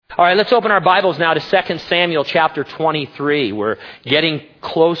All right, let's open our Bibles now to 2 Samuel chapter 23. We're getting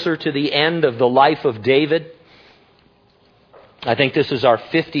closer to the end of the life of David. I think this is our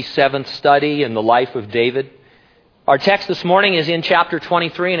 57th study in the life of David. Our text this morning is in chapter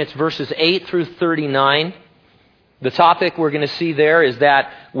 23, and it's verses 8 through 39. The topic we're going to see there is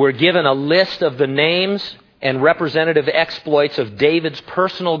that we're given a list of the names and representative exploits of David's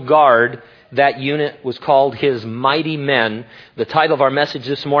personal guard. That unit was called his Mighty Men. The title of our message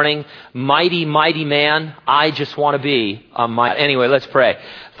this morning, Mighty, Mighty Man, I Just Want to Be a Mighty. Anyway, let's pray.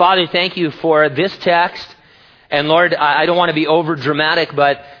 Father, thank you for this text. And Lord, I don't want to be over dramatic,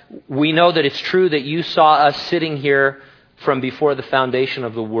 but we know that it's true that you saw us sitting here from before the foundation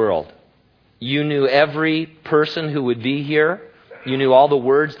of the world. You knew every person who would be here. You knew all the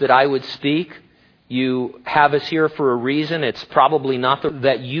words that I would speak. You have us here for a reason. It's probably not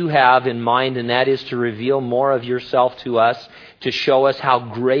that you have in mind, and that is to reveal more of yourself to us, to show us how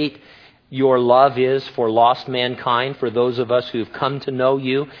great your love is for lost mankind, for those of us who've come to know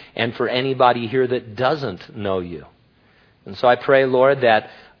you, and for anybody here that doesn't know you. And so I pray, Lord,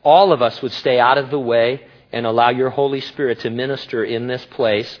 that all of us would stay out of the way and allow your Holy Spirit to minister in this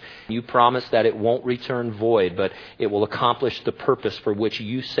place. You promise that it won't return void, but it will accomplish the purpose for which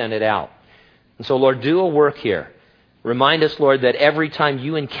you sent it out. And so, Lord, do a work here. Remind us, Lord, that every time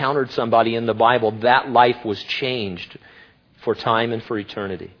you encountered somebody in the Bible, that life was changed for time and for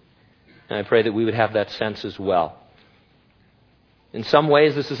eternity. And I pray that we would have that sense as well. In some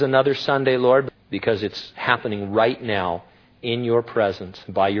ways, this is another Sunday, Lord, because it's happening right now in your presence,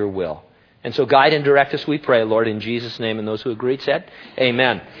 by your will. And so guide and direct us, we pray, Lord, in Jesus' name. And those who agreed said,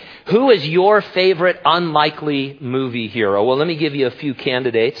 amen. Who is your favorite unlikely movie hero? Well, let me give you a few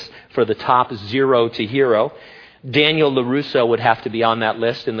candidates for the top 0 to hero. Daniel LaRusso would have to be on that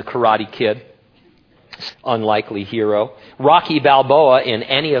list in The Karate Kid. Unlikely hero. Rocky Balboa in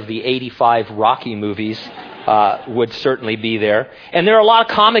any of the 85 Rocky movies would certainly be there. And there are a lot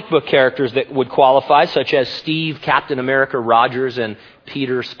of comic book characters that would qualify, such as Steve, Captain America Rogers, and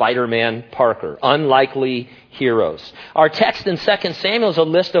Peter, Spider-Man Parker. Unlikely heroes. Our text in 2 Samuel is a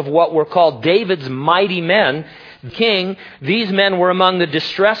list of what were called David's mighty men. King, these men were among the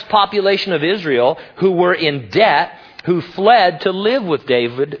distressed population of Israel who were in debt, who fled to live with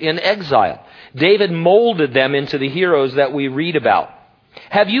David in exile. David molded them into the heroes that we read about.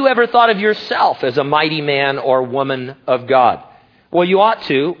 Have you ever thought of yourself as a mighty man or woman of God? Well, you ought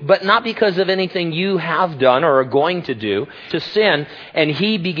to, but not because of anything you have done or are going to do to sin, and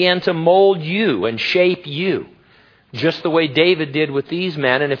he began to mold you and shape you, just the way David did with these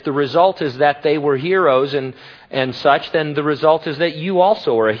men. And if the result is that they were heroes and such, then the result is that you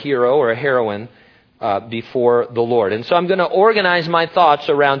also are a hero or a heroine before the Lord. And so I'm going to organize my thoughts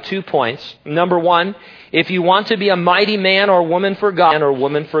around 2 points. Number one, if you want to be a mighty man or woman for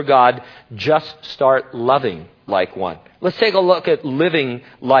God, just start loving like one. Let's take a look at living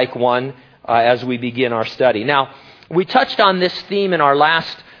like one as we begin our study. Now, we touched on this theme in our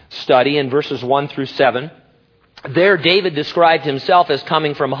last study in verses 1 through 7. There, David described himself as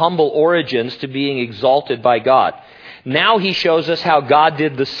coming from humble origins to being exalted by God. Now he shows us how God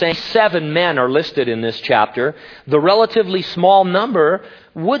did the same. 7 men are listed in this chapter. The relatively small number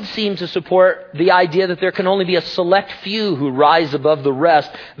would seem to support the idea that there can only be a select few who rise above the rest,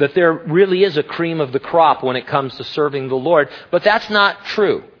 that there really is a cream of the crop when it comes to serving the Lord. But that's not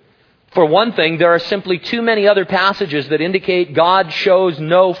true. For one thing, there are simply too many other passages that indicate God shows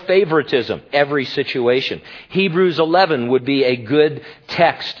no favoritism every situation. Hebrews 11 would be a good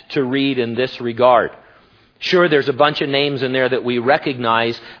text to read in this regard. Sure, there's a bunch of names in there that we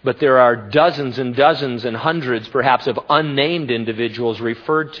recognize, but there are dozens and dozens and hundreds, perhaps, of unnamed individuals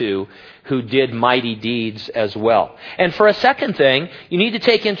referred to who did mighty deeds as well. And for a second thing, you need to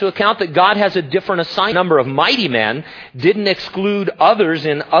take into account that God has a different assignment. The number of mighty men didn't exclude others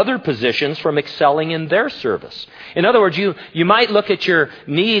in other positions from excelling in their service. In other words, you might look at your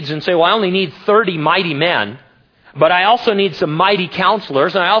needs and say, well, I only need 30 mighty men. But I also need some mighty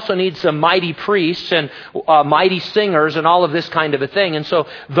counselors, and I also need some mighty priests and mighty singers and all of this kind of a thing. And so,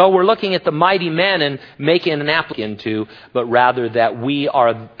 though we're looking at the mighty men and making an application to, but rather that we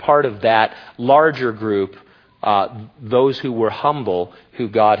are part of that larger group, those who were humble, who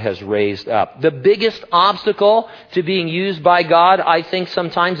God has raised up. The biggest obstacle to being used by God, I think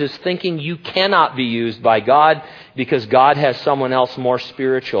sometimes, is thinking you cannot be used by God because God has someone else more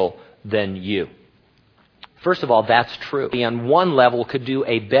spiritual than you. First of all, that's true. On one level, could do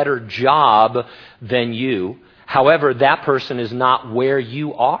a better job than you. However, that person is not where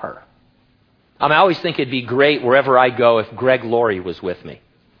you are. I always think it'd be great wherever I go if Greg Laurie was with me.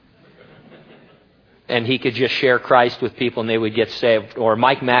 and he could just share Christ with people and they would get saved. Or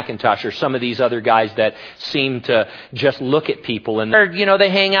Mike McIntosh or some of these other guys that seem to just look at people and they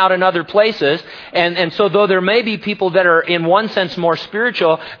hang out in other places. And so though there may be people that are in one sense more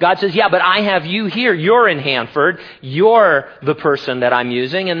spiritual, God says, yeah, but I have you here. You're in Hanford. You're the person that I'm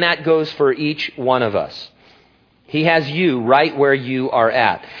using. And that goes for each one of us. He has you right where you are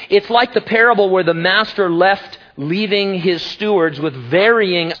at. It's like the parable where the master left, leaving his stewards with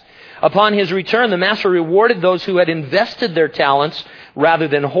varying. Upon his return, the master rewarded those who had invested their talents rather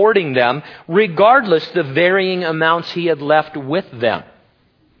than hoarding them, regardless the varying amounts he had left with them.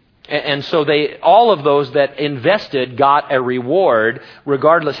 And so all of those that invested got a reward,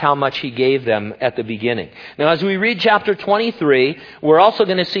 regardless how much he gave them at the beginning. Now, as we read chapter 23, we're also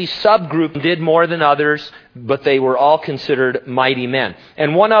going to see subgroups did more than others, but they were all considered mighty men.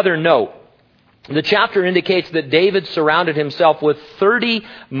 And one other note. The chapter indicates that David surrounded himself with 30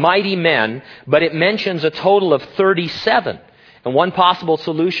 mighty men, but it mentions a total of 37. And one possible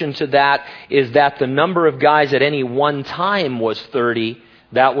solution to that is that the number of guys at any one time was 30.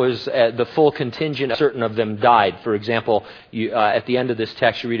 That was the full contingent. Certain of them died. For example, at the end of this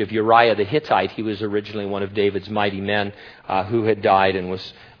text, you read of Uriah the Hittite. He was originally one of David's mighty men who had died and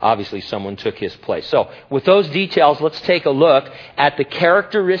was obviously someone took his place. So with those details, let's take a look at the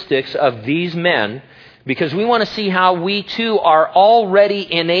characteristics of these men, because we want to see how we too are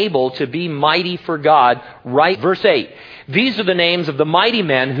already enabled to be mighty for God. Right, verse 8. These are the names of the mighty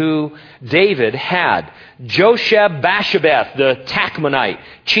men who David had. Josheb-Basshebeth, the Tachmonite,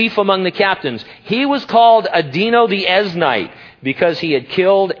 chief among the captains. He was called Adino the Eznite because he had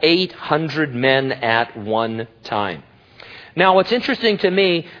killed 800 men at one time. Now, what's interesting to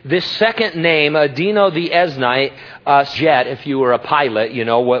me, this second name, Adino the Eznite, jet, if you were a pilot,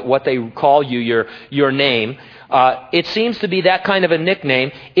 what they call you, your name. It seems to be that kind of a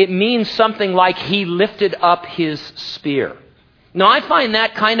nickname. It means something like he lifted up his spear. Now, I find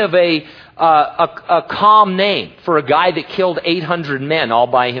that kind of a calm name for a guy that killed 800 men all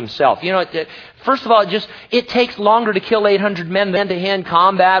by himself. First of all, it takes longer to kill 800 men than hand-to-hand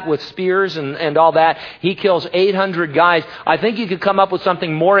combat with spears and all that. He kills 800 guys. I think you could come up with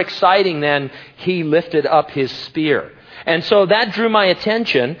something more exciting than he lifted up his spear. And so that drew my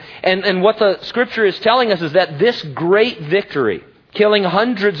attention. And what the Scripture is telling us is that this great victory, killing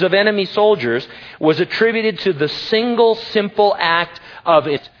hundreds of enemy soldiers, was attributed to the single simple act of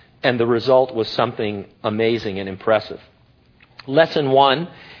it. And the result was something amazing and impressive. Lesson 1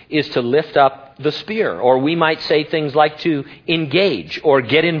 is to lift up the spear. Or we might say things like to engage or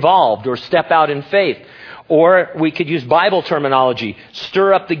get involved or step out in faith. Or we could use Bible terminology,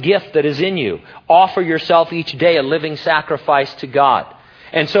 stir up the gift that is in you. Offer yourself each day a living sacrifice to God.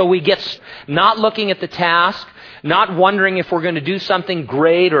 And so we get not looking at the task, not wondering if we're going to do something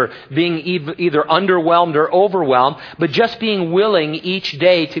great or being either underwhelmed or overwhelmed, but just being willing each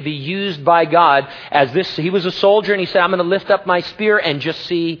day to be used by God as this. He was a soldier and he said, I'm going to lift up my spear and just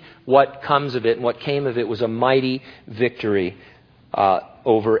see what comes of it. And what came of it was a mighty victory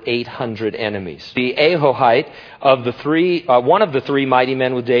over 800 enemies. The Ahohite of the three, one of the three mighty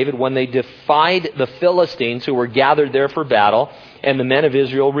men with David, when they defied the Philistines who were gathered there for battle, and the men of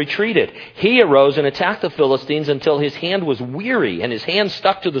Israel retreated. He arose and attacked the Philistines until his hand was weary and his hand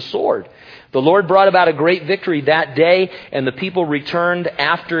stuck to the sword. The Lord brought about a great victory that day, and the people returned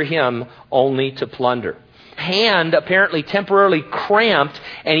after him only to plunder. Hand apparently temporarily cramped,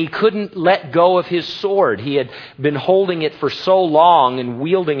 and he couldn't let go of his sword. He had been holding it for so long and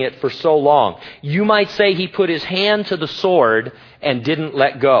wielding it for so long. You might say he put his hand to the sword and didn't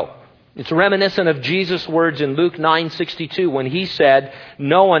let go. It's reminiscent of Jesus' words in Luke 9:62 when he said,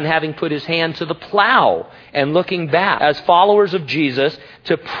 no one having put his hand to the plow and looking back. As followers of Jesus,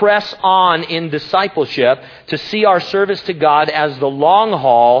 to press on in discipleship, to see our service to God as the long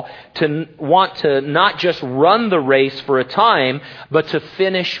haul, to want to not just run the race for a time, but to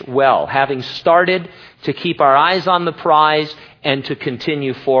finish well, having started, to keep our eyes on the prize and to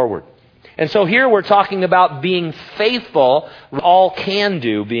continue forward. And so here we're talking about being faithful. All can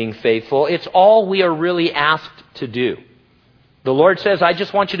do being faithful. It's all we are really asked to do. The Lord says, I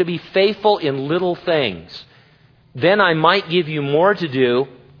just want you to be faithful in little things. Then I might give you more to do,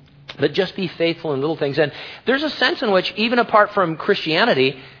 but just be faithful in little things. And there's a sense in which, even apart from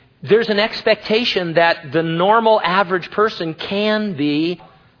Christianity, there's an expectation that the normal average person can be.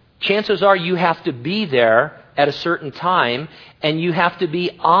 Chances are you have to be there at a certain time, and you have to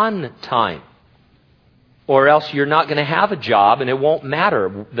be on time. Or else you're not going to have a job, and it won't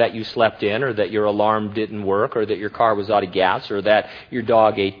matter that you slept in, or that your alarm didn't work, or that your car was out of gas, or that your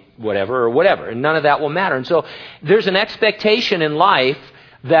dog ate whatever. And none of that will matter. And so there's an expectation in life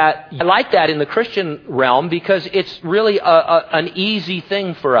that I like that in the Christian realm because it's really an easy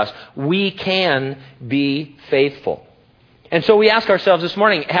thing for us. We can be faithful. And so we ask ourselves this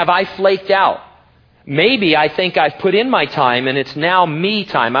morning, have I flaked out? Maybe I think I've put in my time and it's now me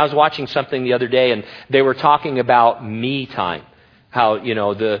time. I was watching something the other day and they were talking about me time. How,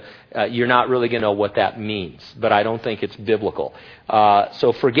 you're not really going to know what that means, but I don't think it's biblical.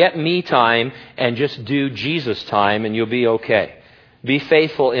 So forget me time and just do Jesus time and you'll be okay. Be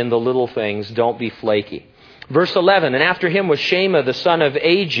faithful in the little things. Don't be flaky. Verse 11, and after him was Shema, the son of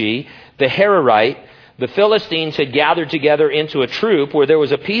Agi, the Hararite. The Philistines had gathered together into a troop where there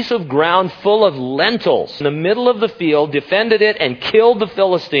was a piece of ground full of lentils in the middle of the field, defended it and killed the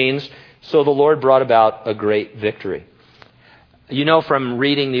Philistines. So the Lord brought about a great victory. You know from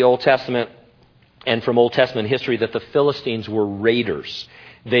reading the Old Testament and from Old Testament history that the Philistines were raiders.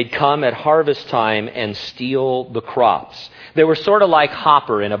 They'd come at harvest time and steal the crops. They were sort of like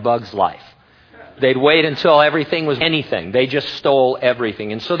Hopper in A Bug's Life. They'd wait until everything was anything. They just stole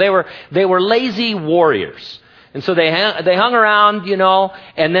everything. And so they were lazy warriors. And so they hung around,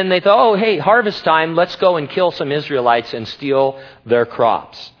 and then they thought, oh, hey, harvest time, let's go and kill some Israelites and steal their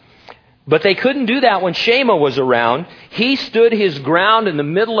crops. But they couldn't do that when Shema was around. He stood his ground in the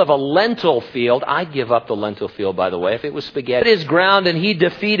middle of a lentil field. I'd give up the lentil field, by the way, if it was spaghetti. His ground, and he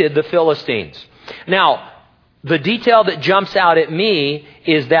defeated the Philistines. Now, the detail that jumps out at me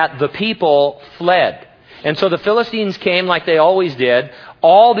is that the people fled. And so the Philistines came like they always did.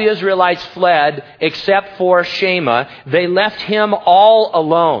 All the Israelites fled except for Shema. They left him all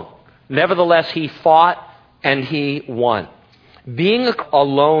alone. Nevertheless, he fought and he won. Being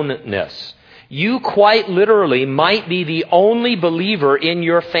aloneness. You quite literally might be the only believer in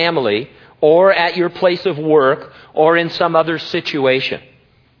your family or at your place of work or in some other situation.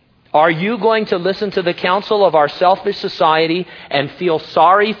 Are you going to listen to the counsel of our selfish society and feel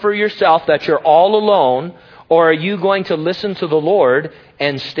sorry for yourself that you're all alone? Or are you going to listen to the Lord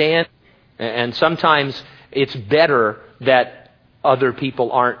and stand? And sometimes it's better that other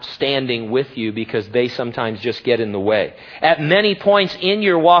people aren't standing with you because they sometimes just get in the way. At many points in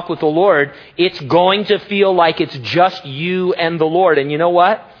your walk with the Lord, it's going to feel like it's just you and the Lord. And you know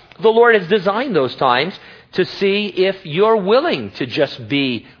what? The Lord has designed those times to see if you're willing to just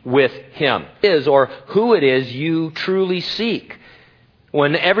be with Him, or who it is you truly seek.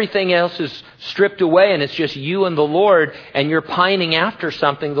 When everything else is stripped away and it's just you and the Lord and you're pining after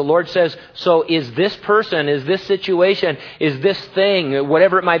something, the Lord says, so is this person, is this situation, is this thing,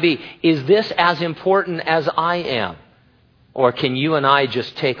 whatever it might be, is this as important as I am? Or can you and I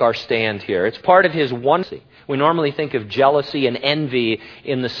just take our stand here? It's part of His oneness. We normally think of jealousy and envy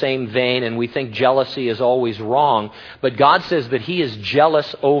in the same vein, and we think jealousy is always wrong. But God says that He is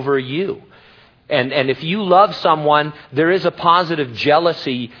jealous over you. And if you love someone, there is a positive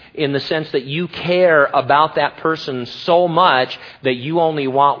jealousy in the sense that you care about that person so much that you only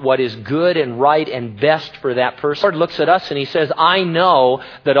want what is good and right and best for that person. The Lord looks at us and He says, I know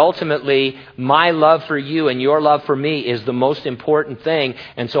that ultimately my love for you and your love for me is the most important thing.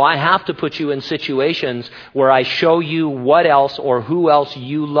 And so I have to put you in situations where I show you what else or who else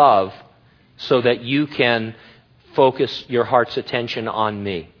you love so that you can focus your heart's attention on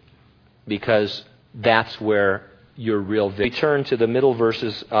me. Because that's where your real victory. We turn to the middle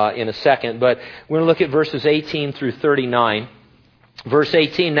verses in a second, but we're going to look at verses 18 through 39. Verse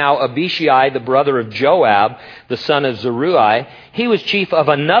 18, now Abishai, the brother of Joab, the son of Zeruiah, he was chief of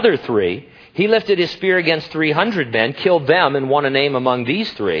another 3. He lifted his spear against 300 men, killed them, and won a name among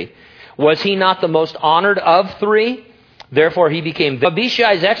these 3. Was he not the most honored of 3? Therefore he became...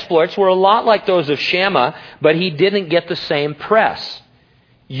 Abishai's exploits were a lot like those of Shema, but he didn't get the same press.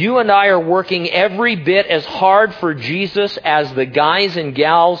 You and I are working every bit as hard for Jesus as the guys and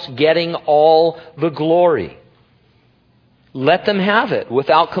gals getting all the glory. Let them have it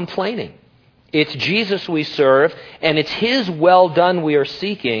without complaining. It's Jesus we serve, and it's His well done we are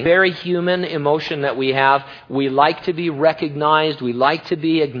seeking. Very human emotion that we have. We like to be recognized. We like to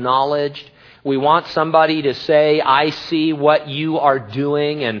be acknowledged. We want somebody to say, I see what you are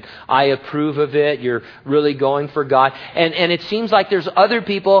doing and I approve of it. You're really going for God. And it seems like there's other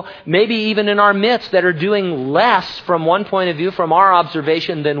people, maybe even in our midst, that are doing less from one point of view, from our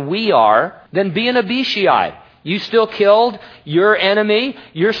observation, than we are. Then be an Abishai. You still killed your enemy.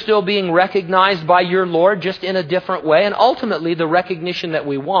 You're still being recognized by your Lord, just in a different way. And ultimately, the recognition that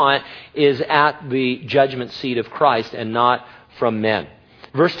we want is at the judgment seat of Christ and not from men.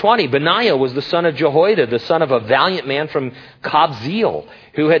 Verse 20, Benaiah was the son of Jehoiada, the son of a valiant man from Kabzeel,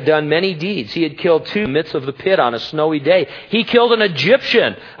 who had done many deeds. He had killed 2 in the midst of the pit on a snowy day. He killed an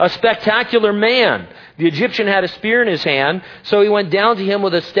Egyptian, a spectacular man. The Egyptian had a spear in his hand, so he went down to him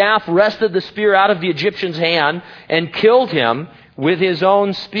with a staff, wrested the spear out of the Egyptian's hand, and killed him with his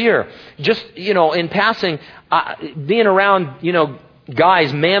own spear. Just, in passing, being around,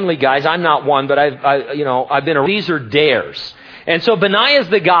 guys, manly guys, I'm not one, but I've been around. These are dares. And so Benaiah's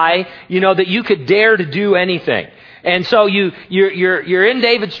the guy, that you could dare to do anything. And so you're in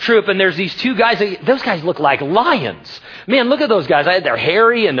David's troop, and there's these 2 guys. Those guys look like lions. Man, look at those guys. They're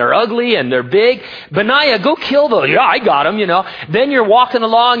hairy and they're ugly and they're big. Benaiah, go kill those. Yeah, I got them, Then you're walking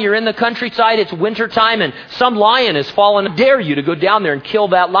along. You're in the countryside. It's wintertime, and some lion has fallen. I dare you to go down there and kill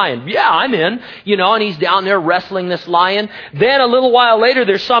that lion. Yeah, I'm in. And he's down there wrestling this lion. Then a little while later,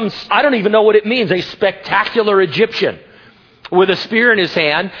 there's I don't even know what it means, a spectacular Egyptian with a spear in his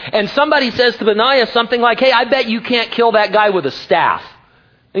hand, and somebody says to Benaiah something like, hey, I bet you can't kill that guy with a staff.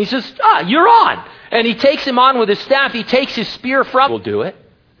 And he says, you're on. And he takes him on with his staff. He takes his spear from him. We'll do it.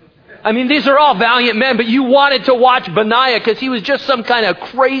 I mean, these are all valiant men, but you wanted to watch Benaiah because he was just some kind of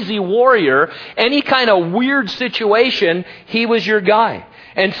crazy warrior. Any kind of weird situation, he was your guy.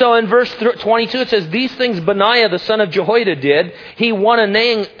 And so in verse 22 it says, these things Benaiah the son of Jehoiada did. He won a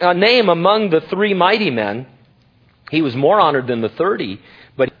name among the 3 mighty men. He was more honored than the 30.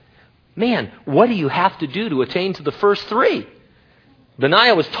 But man, what do you have to do to attain to the first 3?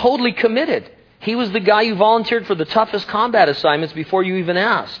 Benaiah was totally committed. He was the guy who volunteered for the toughest combat assignments before you even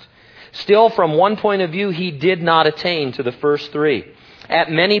asked. Still, from one point of view, he did not attain to the first 3.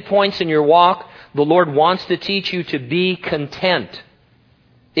 At many points in your walk, the Lord wants to teach you to be content.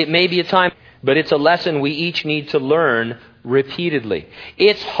 It may be a time, but it's a lesson we each need to learn repeatedly.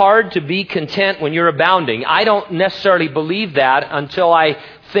 It's hard to be content when you're abounding. I don't necessarily believe that until I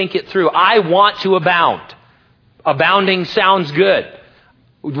think it through. I want to abound. Abounding sounds good.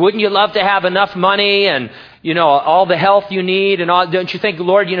 Wouldn't you love to have enough money and, all the health you need and all? Don't you think,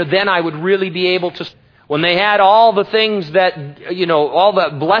 Lord, then I would really be able to... When they had all the things that, all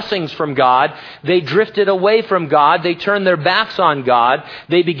the blessings from God, they drifted away from God. They turned their backs on God.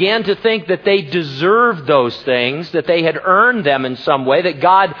 They began to think that they deserved those things, that they had earned them in some way, that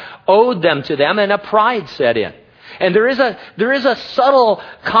God owed them to them, and a pride set in. And there is a subtle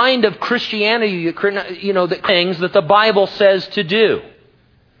kind of Christianity, the things that the Bible says to do.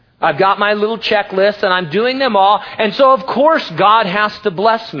 I've got my little checklist and I'm doing them all. And so of course God has to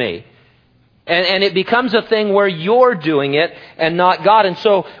bless me. And it becomes a thing where you're doing it and not God. And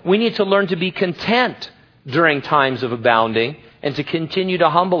so we need to learn to be content during times of abounding and to continue to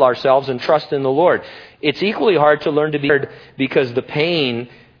humble ourselves and trust in the Lord. It's equally hard to learn to be because the pain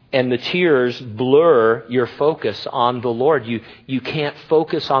and the tears blur your focus on the Lord. You can't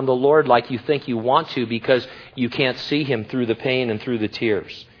focus on the Lord like you think you want to because you can't see Him through the pain and through the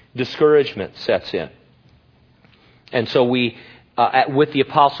tears. Discouragement sets in. And so with the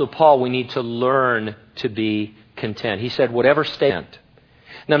Apostle Paul, we need to learn to be content. He said, whatever state.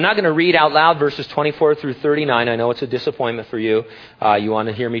 Now, I'm not going to read out loud verses 24 through 39. I know it's a disappointment for you. You want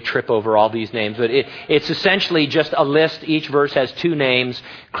to hear me trip over all these names. But it's essentially just a list. Each verse has 2 names,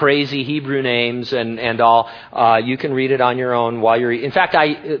 crazy Hebrew names and all. You can read it on your own while you're eating. In fact,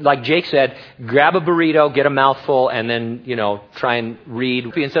 like Jake said, grab a burrito, get a mouthful, and then, try and read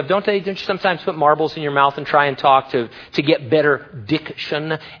and stuff. Don't you sometimes put marbles in your mouth and try and talk to get better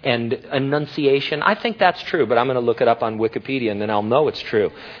diction and enunciation? I think that's true, but I'm going to look it up on Wikipedia and then I'll know it's true.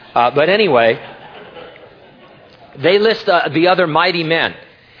 But anyway, they list the other mighty men.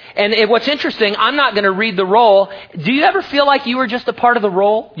 And what's interesting, I'm not going to read the roll. Do you ever feel like you were just a part of the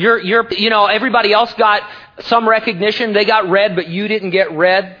roll? Everybody else got some recognition. They got read, but you didn't get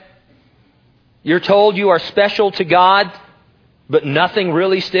read. You're told you are special to God, but nothing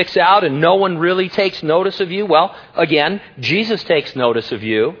really sticks out and no one really takes notice of you. Well, again, Jesus takes notice of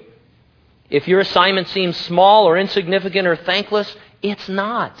you. If your assignment seems small or insignificant or thankless, it's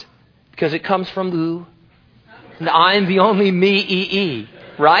not, because it comes from who? I'm the only me,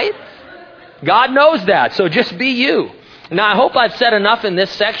 right? God knows that, so just be you. Now, I hope I've said enough in this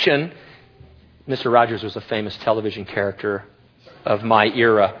section. Mr. Rogers was a famous television character of my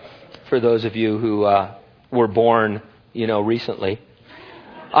era, for those of you who were born, recently.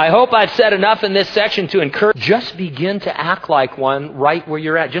 I hope I've said enough in this section to encourage. Just begin to act like one right where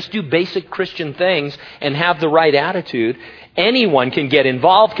you're at. Just do basic Christian things and have the right attitude. Anyone can get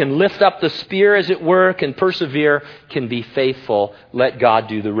involved, can lift up the spear, as it were, can persevere, can be faithful. Let God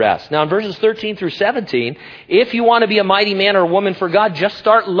do the rest. Now, in verses 13 through 17, if you want to be a mighty man or woman for God, just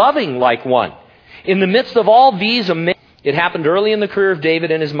start loving like one. In the midst of all these It happened early in the career of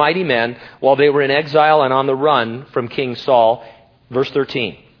David and his mighty men while they were in exile and on the run from King Saul. Verse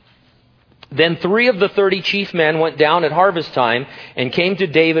 13. Then 3 of the 30 chief men went down at harvest time and came to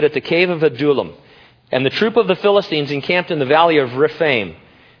David at the cave of Adullam. And the troop of the Philistines encamped in the valley of Rephaim.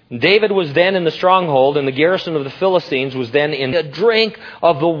 David was then in the stronghold, and the garrison of the Philistines was then in a drink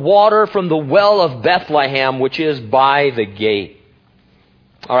of the water from the well of Bethlehem, which is by the gate.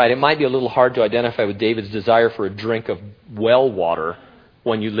 All right, it might be a little hard to identify with David's desire for a drink of well water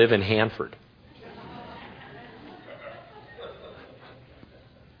when you live in Hanford.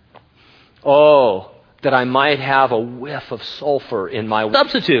 Oh, that I might have a whiff of sulfur in my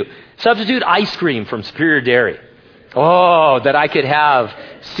substitute ice cream from Superior Dairy. Oh, that I could have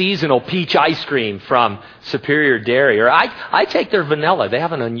seasonal peach ice cream from Superior Dairy. Or I take their vanilla. They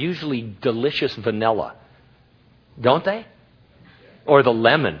have an unusually delicious vanilla. Don't they? Or the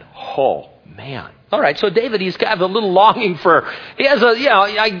lemon. Oh, man. All right, so David, he's got a little longing for,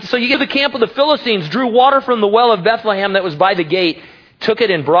 so you get the camp of the Philistines, drew water from the well of Bethlehem that was by the gate, took it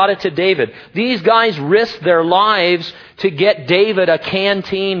and brought it to David. These guys risked their lives to get David a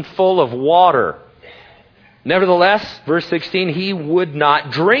canteen full of water. Nevertheless, verse 16, he would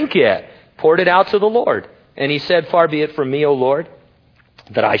not drink it, poured it out to the Lord. And he said, far be it from me, O Lord,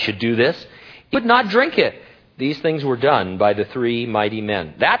 that I should do this. He would not drink it. These things were done by the 3 mighty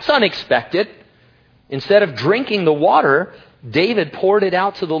men. That's unexpected. Instead of drinking the water, David poured it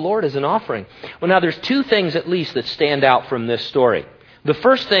out to the Lord as an offering. Well, now there's 2 things at least that stand out from this story. The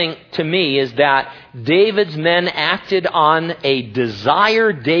first thing to me is that David's men acted on a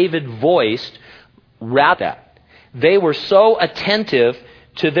desire David voiced rather than that. They were so attentive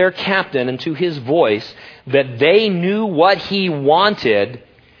to their captain and to his voice that they knew what he wanted,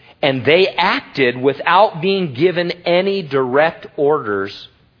 and they acted without being given any direct orders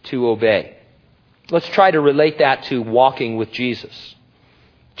to obey. Let's try to relate that to walking with Jesus.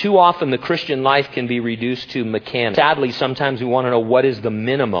 Too often the Christian life can be reduced to mechanics. Sadly, sometimes we want to know what is the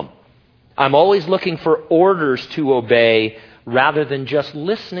minimum. I'm always looking for orders to obey rather than just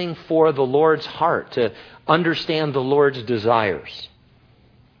listening for the Lord's heart, to understand the Lord's desires.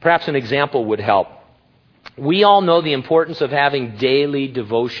 Perhaps an example would help. We all know the importance of having daily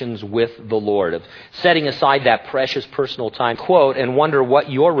devotions with the Lord, of setting aside that precious personal time, quote, and wonder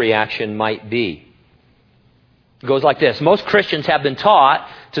what your reaction might be. It goes like this. Most Christians have been taught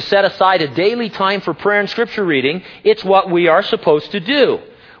to set aside a daily time for prayer and scripture reading. It's what we are supposed to do.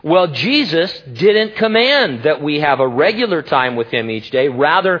 Well, Jesus didn't command that we have a regular time with Him each day.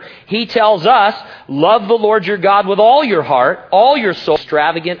 Rather, He tells us, love the Lord your God with all your heart, all your soul,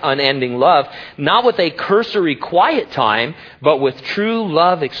 extravagant, unending love, not with a cursory quiet time, but with true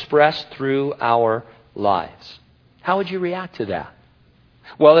love expressed through our lives. How would you react to that?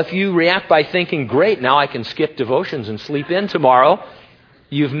 Well, if you react by thinking, great, now I can skip devotions and sleep in tomorrow,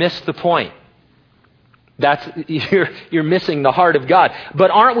 you've missed the point. You're missing the heart of God.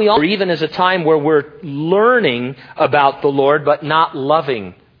 But aren't we all, even as a time where we're learning about the Lord, but not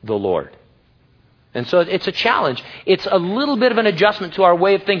loving the Lord? And so it's a challenge. It's a little bit of an adjustment to our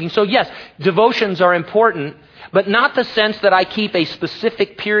way of thinking. So yes, devotions are important, but not the sense that I keep a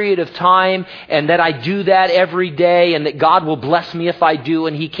specific period of time and that I do that every day and that God will bless me if I do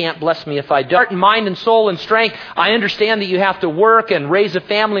and He can't bless me if I don't. Heart and mind and soul and strength, I understand that you have to work and raise a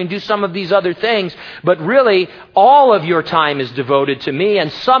family and do some of these other things, but really all of your time is devoted to me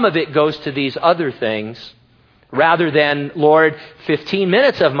and some of it goes to these other things. Rather than, Lord, 15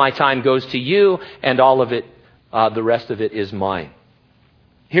 minutes of my time goes to you and all of it, the rest of it is mine.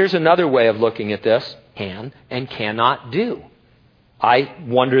 Here's another way of looking at this. Can and cannot do. I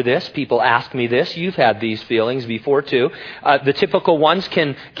wonder this. People ask me this. You've had these feelings before too. The typical ones,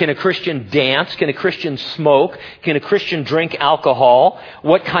 can a Christian dance? Can a Christian smoke? Can a Christian drink alcohol?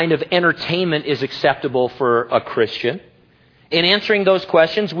 What kind of entertainment is acceptable for a Christian? In answering those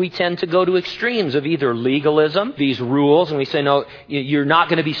questions, we tend to go to extremes of either legalism, these rules, and we say, no, you're not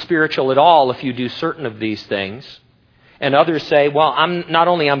going to be spiritual at all if you do certain of these things. And others say, well, I'm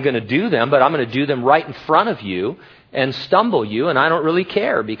going to do them, but I'm going to do them right in front of you and stumble you, and I don't really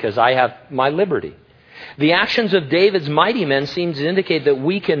care because I have my liberty. The actions of David's mighty men seem to indicate that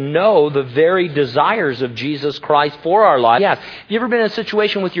we can know the very desires of Jesus Christ for our lives. Yes. Have you ever been in a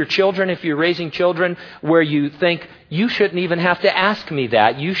situation with your children, if you're raising children, where you think, you shouldn't even have to ask me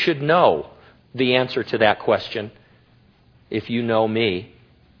that. You should know the answer to that question if you know me.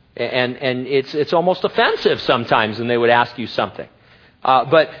 And it's almost offensive sometimes when they would ask you something.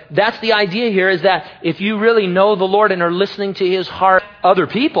 But that's the idea here, is that if you really know the Lord and are listening to His heart, other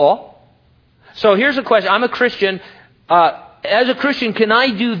people. So here's a question. I'm a Christian. As a Christian, can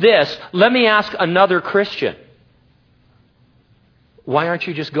I do this? Let me ask another Christian. Why aren't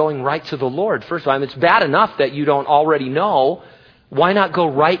you just going right to the Lord? First of all, it's bad enough that you don't already know. Why not go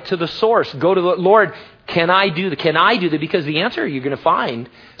right to the source? Go to the Lord. Can I do that? Can I do that? Because the answer you're going to find,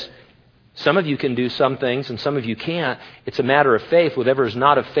 some of you can do some things and some of you can't. It's a matter of faith. Whatever is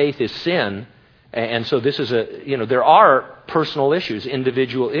not of faith is sin. And so this is there are personal issues,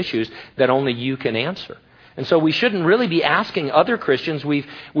 individual issues that only you can answer. And so we shouldn't really be asking other Christians. We've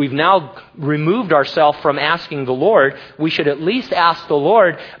now removed ourselves from asking the Lord. We should at least ask the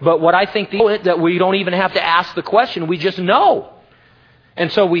Lord. But what I think that we don't even have to ask the question. We just know.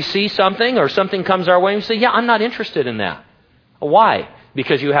 And so we see something or something comes our way and we say, yeah, I'm not interested in that. Why?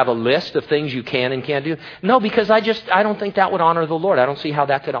 Because you have a list of things you can and can't do? No, because I don't think that would honor the Lord. I don't see how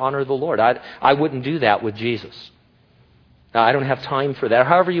that could honor the Lord. I wouldn't do that with Jesus. I don't have time for that.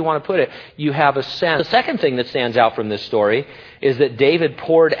 However you want to put it, you have a sense. The second thing that stands out from this story is that David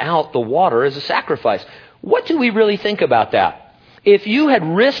poured out the water as a sacrifice. What do we really think about that? If you had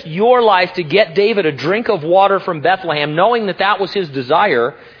risked your life to get David a drink of water from Bethlehem, knowing that that was his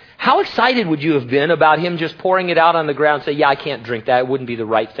desire, how excited would you have been about him just pouring it out on the ground and say, yeah, I can't drink that. It wouldn't be the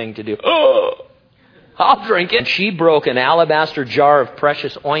right thing to do. Oh, I'll drink it. And she broke an alabaster jar of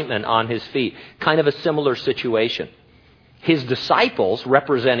precious ointment on his feet. Kind of a similar situation. His disciples,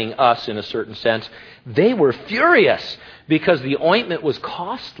 representing us in a certain sense, they were furious because the ointment was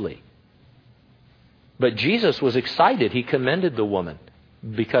costly. But Jesus was excited. He commended the woman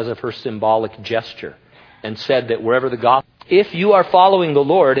because of her symbolic gesture and said that wherever the gospel... If you are following the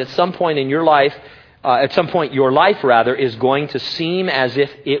Lord, at some point in your life, your life is going to seem as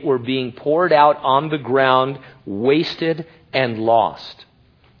if it were being poured out on the ground, wasted and lost.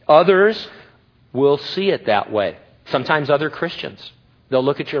 Others will see it that way. Sometimes other Christians, they'll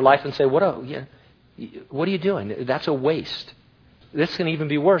look at your life and say, what are you doing? That's a waste. This can even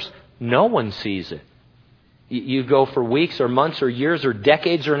be worse. No one sees it. You go for weeks or months or years or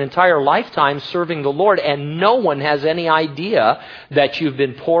decades or an entire lifetime serving the Lord, and no one has any idea that you've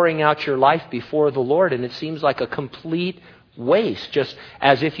been pouring out your life before the Lord, and it seems like a complete waste, just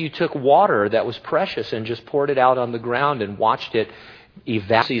as if you took water that was precious and just poured it out on the ground and watched it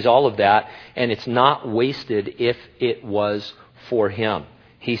evaporate. All of that, and it's not wasted if it was for Him.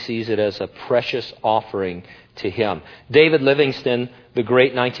 He sees it as a precious offering to Him. David Livingstone, the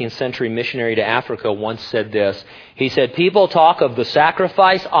great 19th century missionary to Africa, once said this. He said, people talk of the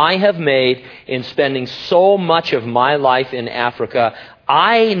sacrifice I have made in spending so much of my life in Africa.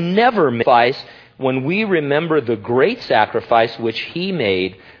 I never sacrifice when we remember the great sacrifice which He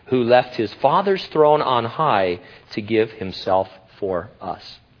made, who left His Father's throne on high to give Himself for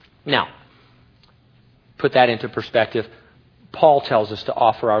us. Now, put that into perspective. Paul tells us to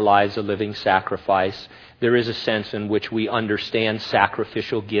offer our lives a living sacrifice. There is a sense in which we understand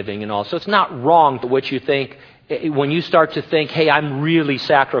sacrificial giving and all. So it's not wrong what you think when you start to think, hey, I'm really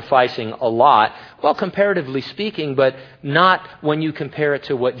sacrificing a lot. Well, comparatively speaking, but not when you compare it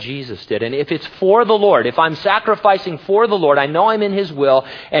to what Jesus did. And if it's for the Lord, if I'm sacrificing for the Lord, I know I'm in His will,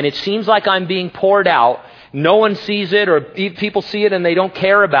 and it seems like I'm being poured out, no one sees it, or people see it and they don't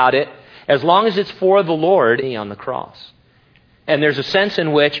care about it, as long as it's for the Lord on the cross. And there's a sense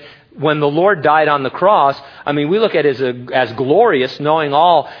in which when the Lord died on the cross, I mean, we look at it as glorious, knowing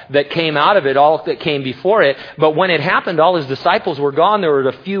all that came out of it, all that came before it. But when it happened, all His disciples were gone. There were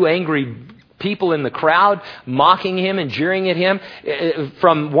a few angry people in the crowd mocking Him and jeering at Him.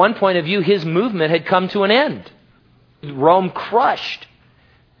 From one point of view, His movement had come to an end. Rome crushed.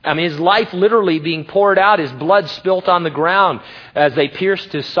 I mean, His life literally being poured out, His blood spilt on the ground as they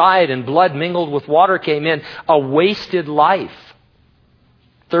pierced His side and blood mingled with water came in. A wasted life.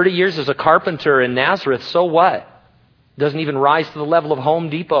 30 years as a carpenter in Nazareth, so what? Doesn't even rise to the level of Home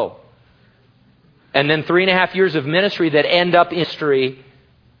Depot. And then 3.5 years of ministry that end up in history.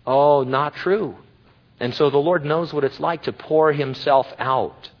 Oh, not true. And so the Lord knows what it's like to pour Himself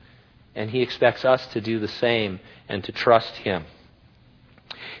out. And He expects us to do the same and to trust Him.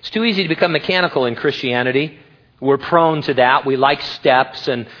 It's too easy to become mechanical in Christianity. We're prone to that. We like steps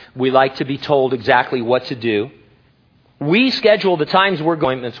and we like to be told exactly what to do. We schedule the times we're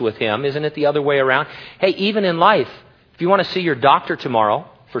going appointments with Him. Isn't it the other way around? Hey, even in life, if you want to see your doctor tomorrow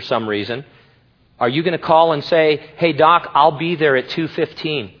for some reason, are you going to call and say, hey, doc, I'll be there at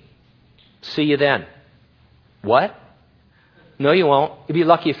 2:15. See you then. What? No, you won't. You'll be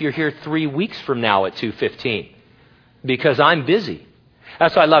lucky if you're here 3 weeks from now at 2:15 because I'm busy.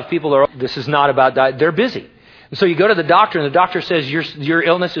 That's why I love people this is not about that. They're busy. And so you go to the doctor and the doctor says your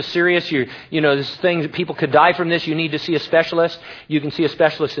illness is serious. This thing, people could die from this. You need to see a specialist. You can see a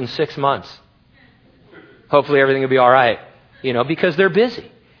specialist in 6 months. Hopefully everything will be all right. Because they're busy.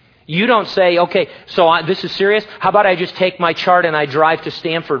 You don't say, okay, so this is serious. How about I just take my chart and I drive to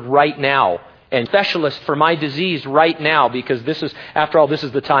Stanford right now and specialist for my disease right now, because this is, after all, this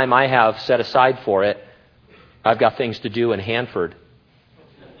is the time I have set aside for it. I've got things to do in Hanford.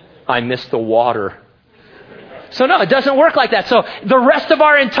 I miss the water. So no, it doesn't work like that. So the rest of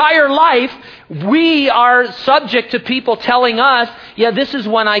our entire life, we are subject to people telling us, yeah, this is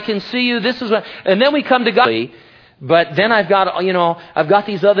when I can see you, this is when, and then we come to God. But then I've got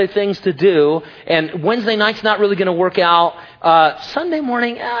these other things to do, and Wednesday night's not really going to work out. Sunday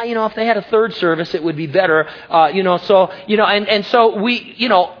morning, if they had a third service, it would be better. So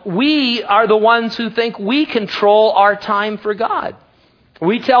we are the ones who think we control our time for God.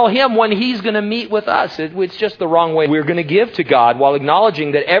 We tell Him when He's going to meet with us. It's just the wrong way. We're going to give to God while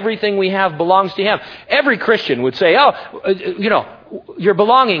acknowledging that everything we have belongs to Him. Every Christian would say, your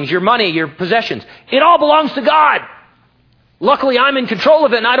belongings, your money, your possessions, it all belongs to God. Luckily, I'm in control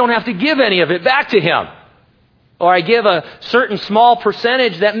of it and I don't have to give any of it back to Him. Or I give a certain small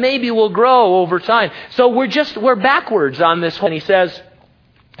percentage that maybe will grow over time. So we're backwards on this. And He says,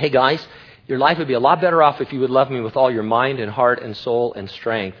 hey guys, your life would be a lot better off if you would love me with all your mind and heart and soul and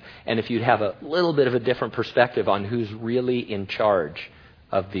strength, and if you'd have a little bit of a different perspective on who's really in charge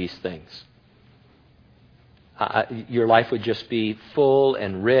of these things. Your life would just be full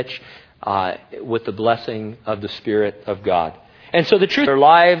and rich with the blessing of the Spirit of God. And so the truth, their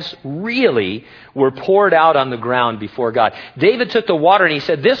lives really were poured out on the ground before God. David took the water and he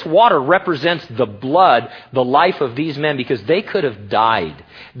said, this water represents the blood, the life of these men, because they could have died.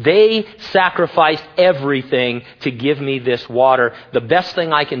 They sacrificed everything to give me this water. The best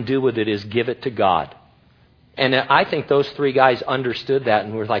thing I can do with it is give it to God. And I think those three guys understood that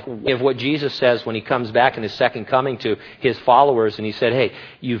and were like, of what Jesus says when He comes back in His second coming to His followers, and He said, hey,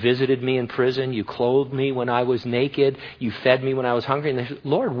 you visited me in prison, you clothed me when I was naked, you fed me when I was hungry. And they said,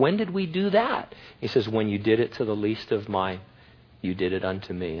 Lord, when did we do that? He says, when you did it to the least of mine, you did it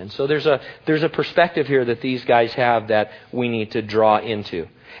unto me. And so there's a perspective here that these guys have that we need to draw into.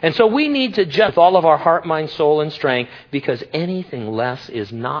 And so we need to just with all of our heart, mind, soul, and strength, because anything less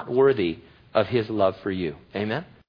is not worthy of His love for you. Amen?